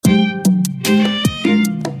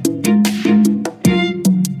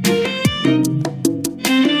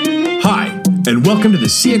welcome to the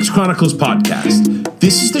CX Chronicles podcast.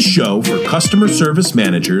 This is the show for customer service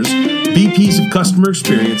managers, VPs of customer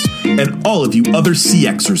experience, and all of you other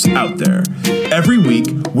CXers out there. Every week,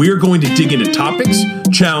 we are going to dig into topics,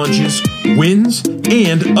 challenges, wins,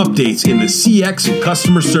 and updates in the CX and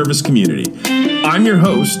customer service community. I'm your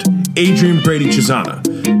host, Adrian Brady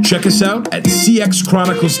Chisana. Check us out at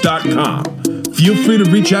cxchronicles.com. Feel free to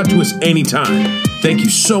reach out to us anytime. Thank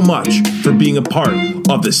you so much for being a part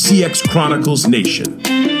of the CX Chronicles Nation.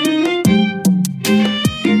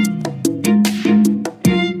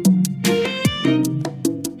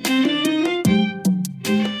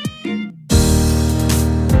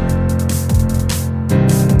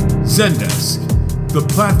 Zendesk, the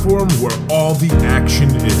platform where all the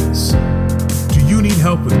action is. Do you need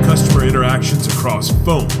help with customer interactions across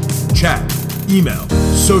phone, chat, email,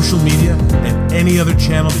 social media, and any other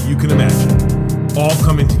channel that you can imagine? All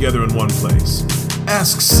coming together in one place.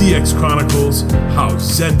 Ask CX Chronicles how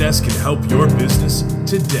Zendesk can help your business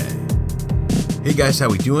today. Hey guys, how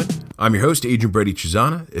we doing? I'm your host, Adrian Brady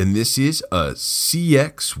Chisana, and this is a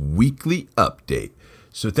CX Weekly Update.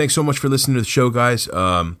 So thanks so much for listening to the show, guys.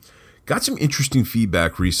 Got some interesting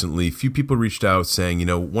feedback recently. A few people reached out saying,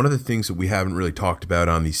 one of the things that we haven't really talked about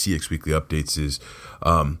on these CX Weekly Updates is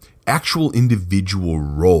actual individual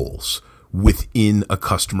roles within a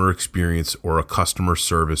customer experience or a customer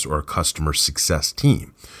service or a customer success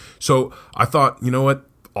team. So I thought,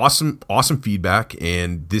 awesome feedback,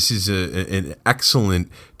 and this is an excellent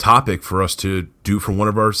topic for us to do for one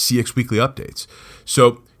of our CX Weekly Updates.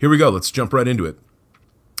 So here we go. Let's jump right into it.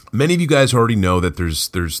 Many of you guys already know that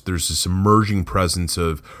there's this emerging presence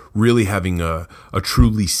of really having a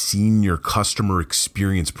truly senior customer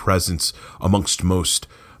experience presence amongst most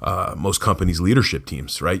companies' leadership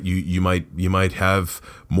teams, right? You might have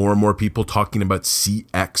more and more people talking about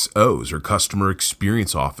CXOs or customer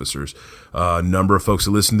experience officers. A number of folks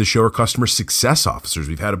that listen to the show are customer success officers.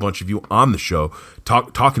 We've had a bunch of you on the show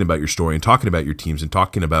talking about your story and talking about your teams and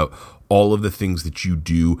talking about all of the things that you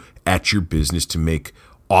do at your business to make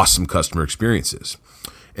awesome customer experiences.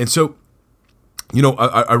 And so,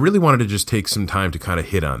 I really wanted to just take some time to kind of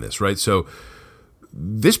hit on this, right? So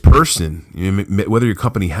this person, whether your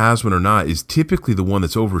company has one or not, is typically the one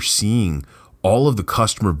that's overseeing all of the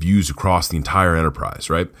customer views across the entire enterprise,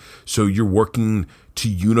 right? So you're working to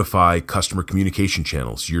unify customer communication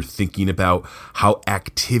channels. You're thinking about how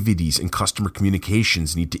activities and customer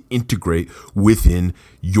communications need to integrate within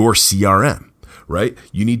your CRM. Right?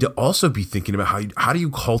 You need to also be thinking about how do you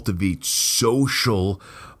cultivate social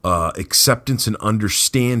acceptance and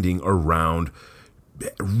understanding around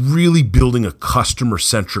really building a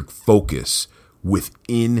customer-centric focus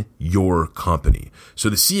within your company. So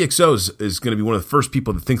the CXO is going to be one of the first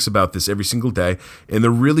people that thinks about this every single day, and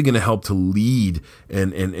they're really going to help to lead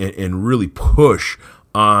and really push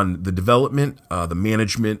on the development, the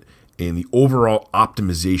management, and the overall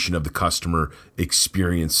optimization of the customer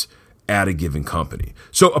experience at a given company.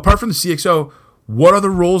 So apart from the CXO, what other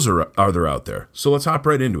roles are there out there? So let's hop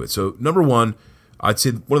right into it. So number one, I'd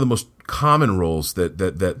say one of the most common roles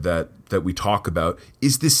that we talk about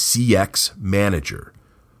is the CX manager.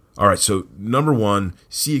 All right, so number one,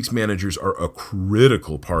 CX managers are a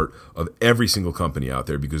critical part of every single company out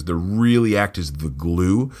there because they really act as the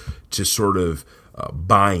glue to sort of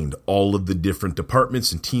bind all of the different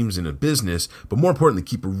departments and teams in a business, but more importantly,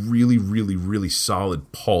 keep a really, really, really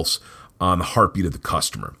solid pulse on the heartbeat of the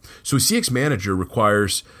customer. So a CX manager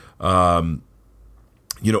requires, a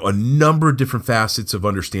number of different facets of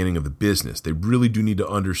understanding of the business. They really do need to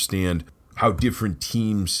understand how different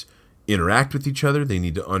teams interact with each other. They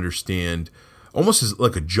need to understand, almost as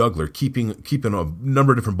like a juggler, keeping a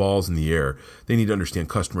number of different balls in the air. They need to understand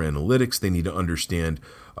customer analytics. They need to understand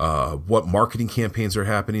what marketing campaigns are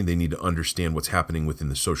happening. They need to understand what's happening within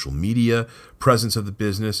the social media presence of the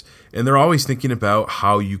business. And they're always thinking about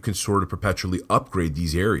how you can sort of perpetually upgrade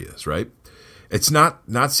these areas, right? It's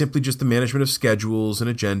not simply just the management of schedules and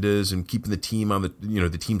agendas and keeping the team on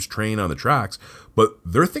the team's train on the tracks, but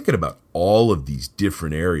they're thinking about all of these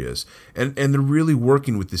different areas. And they're really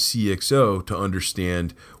working with the CXO to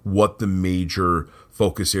understand what the major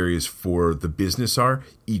focus areas for the business are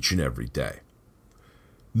each and every day.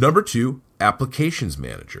 Number two, applications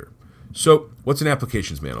manager. So what's an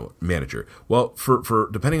applications manager? Well, for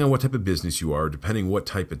depending on what type of business you are, depending what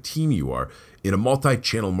type of team you are, in a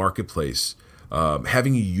multi-channel marketplace,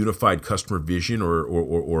 Having a unified customer vision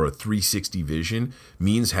or a 360 vision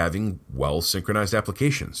means having well-synchronized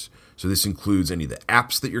applications. So this includes any of the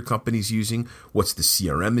apps that your company's using, what's the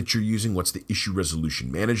CRM that you're using, what's the issue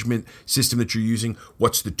resolution management system that you're using,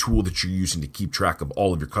 what's the tool that you're using to keep track of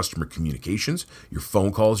all of your customer communications, your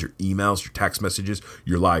phone calls, your emails, your text messages,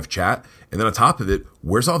 your live chat. And then on top of it,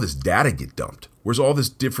 where's all this data get dumped? Where's all these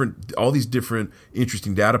different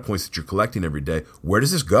interesting data points that you're collecting every day? Where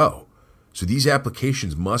does this go? So these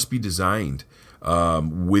applications must be designed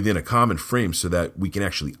within a common frame so that we can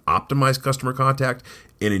actually optimize customer contact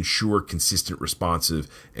and ensure consistent, responsive,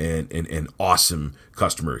 and awesome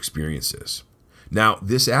customer experiences. Now,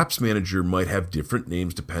 this apps manager might have different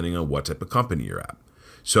names depending on what type of company you're at.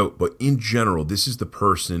 But in general, this is the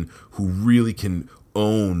person who really can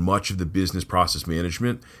own much of the business process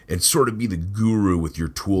management and sort of be the guru with your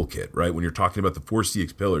toolkit, right? When you're talking about the 4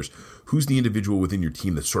 CX pillars, who's the individual within your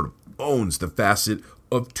team that sort of owns the facet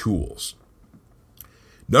of tools?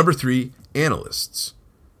 Number 3, analysts.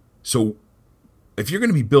 So if you're going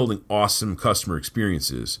to be building awesome customer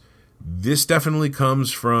experiences, this definitely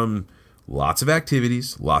comes from lots of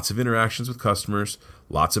activities, lots of interactions with customers,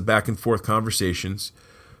 lots of back and forth conversations.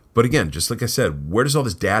 But again, just like I said, where does all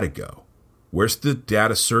this data go? Where's the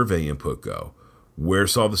data survey input go?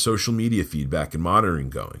 Where's all the social media feedback and monitoring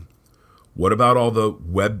going? What about all the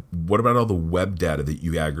web data that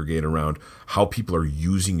you aggregate around how people are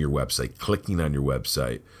using your website, clicking on your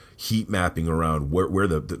website, heat mapping around where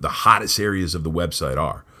the hottest areas of the website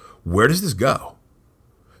are? Where does this go?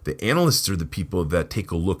 The analysts are the people that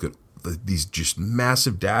take a look at these just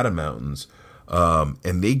massive data mountains,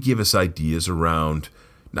 and they give us ideas around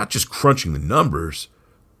not just crunching the numbers,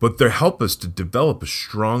 but they help us to develop a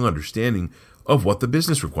strong understanding of what the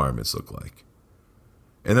business requirements look like.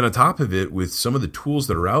 And then on top of it, with some of the tools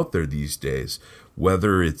that are out there these days,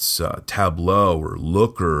 whether it's Tableau or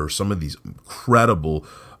Looker or some of these incredible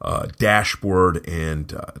dashboard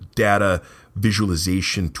and data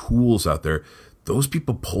visualization tools out there, those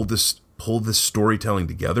people pull this storytelling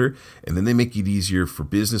together, and then they make it easier for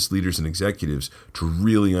business leaders and executives to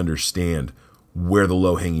really understand where the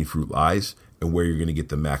low-hanging fruit lies and where you're going to get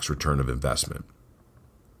the max return of investment.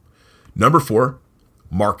 Number 4,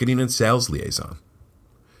 marketing and sales liaison.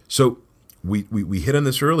 So we hit on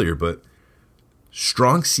this earlier, but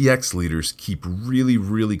strong CX leaders keep really,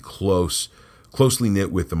 really closely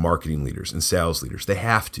knit with the marketing leaders and sales leaders. They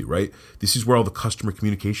have to, right? This is where all the customer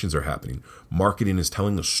communications are happening. Marketing is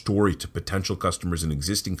telling a story to potential customers and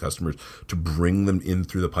existing customers to bring them in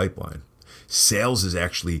through the pipeline. Sales is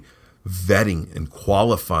actually vetting and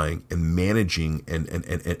qualifying and managing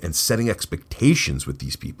and setting expectations with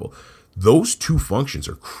these people. Those 2 functions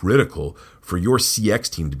are critical for your CX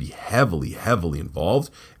team to be heavily involved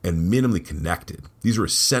and minimally connected. These are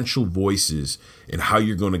essential voices in how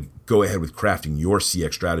you're going to go ahead with crafting your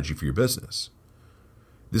CX strategy for your business.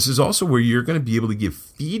 This is also where you're going to be able to give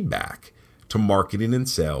feedback to marketing and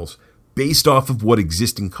sales based off of what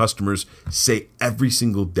existing customers say every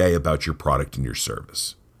single day about your product and your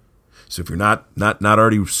service. So if you're not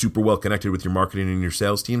already super well connected with your marketing and your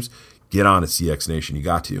sales teams, get on at CX Nation. You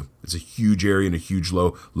got to. It's a huge area and a huge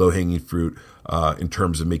low-hanging fruit in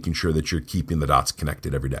terms of making sure that you're keeping the dots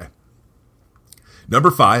connected every day.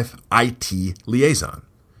 Number 5, IT liaison.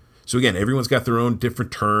 So again, everyone's got their own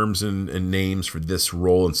different terms and names for this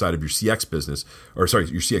role inside of your CX business, your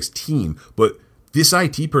CX team. But this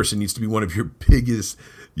IT person needs to be one of your biggest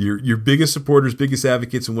supporters, biggest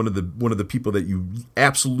advocates, and one of the people that you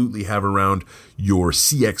absolutely have around your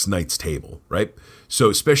CX Nights table, right? So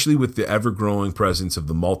especially with the ever-growing presence of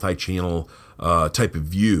the multi-channel type of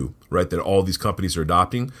view, right, that all these companies are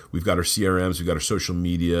adopting, we've got our CRMs, we've got our social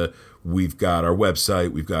media, we've got our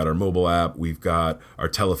website, we've got our mobile app, we've got our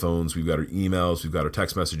telephones, we've got our emails, we've got our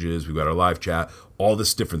text messages, we've got our live chat, all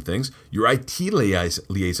this different things. Your IT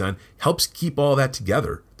liaison helps keep all that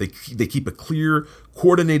together. They keep a clear,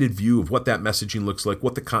 coordinated view of what that messaging looks like,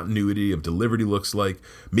 what the continuity of delivery looks like,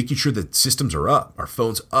 making sure that systems are up, our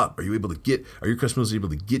phones up. Are your customers able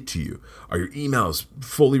to get to you? Are your emails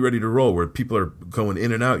fully ready to roll where people are going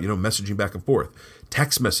in and out, messaging back and forth?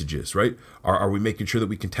 Text messages, right? Are we making sure that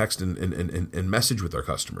we can text and message with our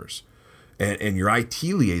customers? And your IT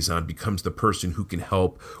liaison becomes the person who can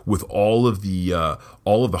help with all of the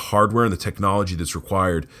hardware and the technology that's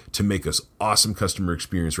required to make us awesome customer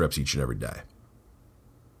experience reps each and every day.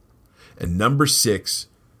 And number 6,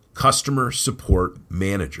 customer support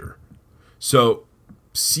manager. So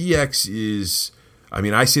CX is I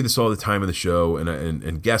mean, I say this all the time on the show,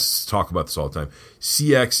 and guests talk about this all the time.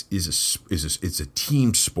 CX it's a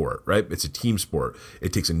team sport, right? It's a team sport.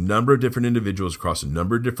 It takes a number of different individuals across a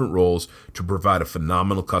number of different roles to provide a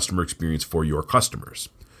phenomenal customer experience for your customers.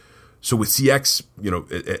 So with CX,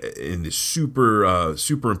 in this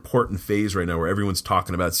super important phase right now where everyone's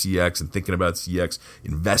talking about CX and thinking about CX,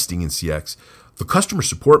 investing in CX, the customer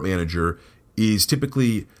support manager is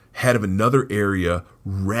typically head of another area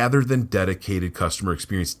rather than dedicated customer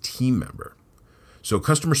experience team member. So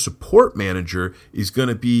customer support manager is going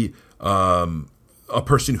to be a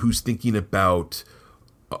person who's thinking about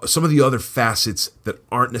some of the other facets that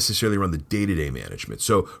aren't necessarily around the day-to-day management.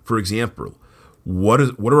 So for example, what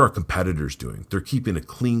are our competitors doing? They're keeping a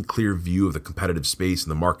clean, clear view of the competitive space in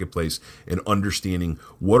the marketplace and understanding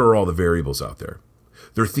what are all the variables out there.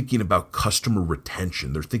 They're thinking about customer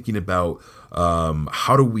retention. They're thinking about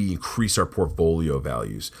how do we increase our portfolio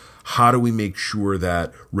values? How do we make sure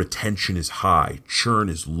that retention is high, churn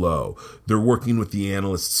is low? They're working with the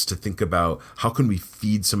analysts to think about how can we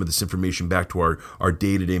feed some of this information back to our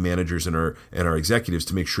day-to-day managers and our executives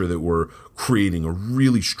to make sure that we're creating a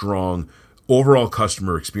really strong overall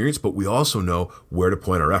customer experience, but we also know where to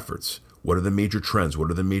point our efforts. What are the major trends?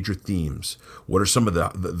 What are the major themes? What are some of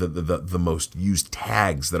the most used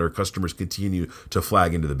tags that our customers continue to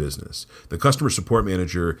flag into the business? The customer support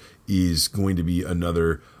manager is going to be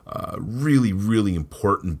another really, really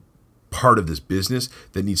important part of this business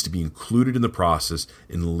that needs to be included in the process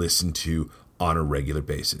and listened to on a regular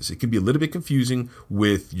basis. It can be a little bit confusing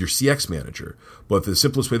with your CX manager, but the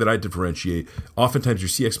simplest way that I differentiate, oftentimes your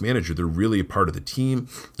CX manager, they're really a part of the team,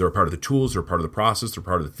 they're a part of the tools, they're a part of the process, they're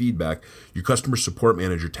part of the feedback. Your customer support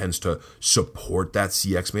manager tends to support that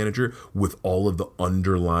CX manager with all of the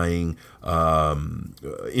underlying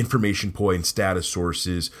information point, status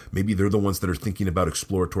sources. Maybe they're the ones that are thinking about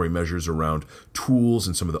exploratory measures around tools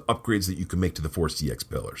and some of the upgrades that you can make to the 4 CX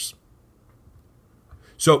pillars.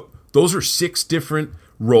 So those are 6 different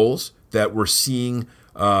roles that we're seeing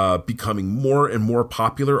becoming more and more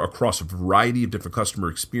popular across a variety of different customer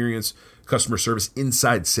experience, customer service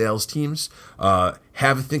inside sales teams.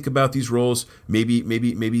 Have a think about these roles.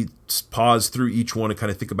 Maybe pause through each one and kind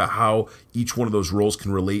of think about how each one of those roles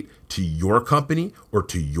can relate to your company or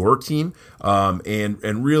to your team,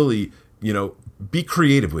 and really, be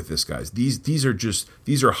creative with this, guys. These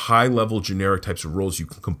are high level generic types of roles. You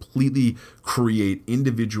can completely create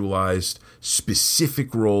individualized,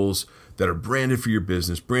 specific roles that are branded for your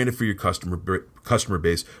business, branded for your customer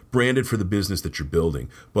base, branded for the business that you're building.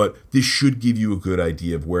 But this should give you a good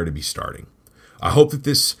idea of where to be starting. I hope that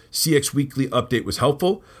this CX Weekly update was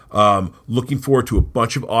helpful. Looking forward to a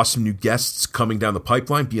bunch of awesome new guests coming down the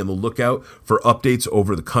pipeline. Be on the lookout for updates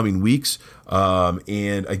over the coming weeks.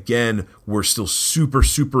 And again, we're still super,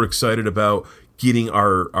 super excited about getting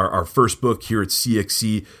our first book here at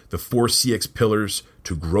CXC, The 4 CX Pillars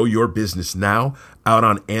to Grow Your Business Now, out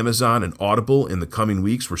on Amazon and Audible in the coming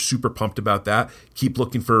weeks. We're super pumped about that. Keep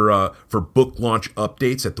looking for book launch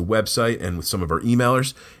updates at the website and with some of our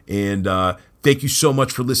emailers. And thank you so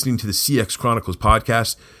much for listening to the CX Chronicles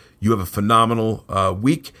podcast. You have a phenomenal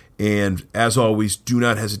week. And as always, do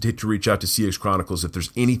not hesitate to reach out to CX Chronicles if there's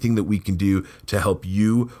anything that we can do to help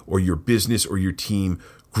you or your business or your team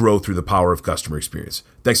grow through the power of customer experience.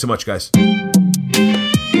 Thanks so much, guys.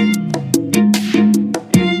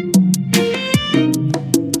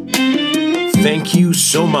 Thank you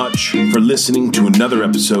so much for listening to another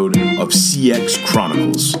episode of CX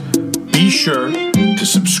Chronicles. Be sure to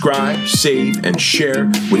subscribe, save, and share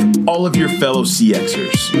with all of your fellow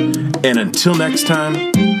CXers. And until next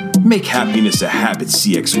time, make happiness a habit,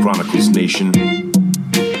 CX Chronicles Nation.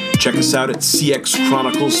 Check us out at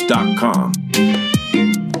cxchronicles.com.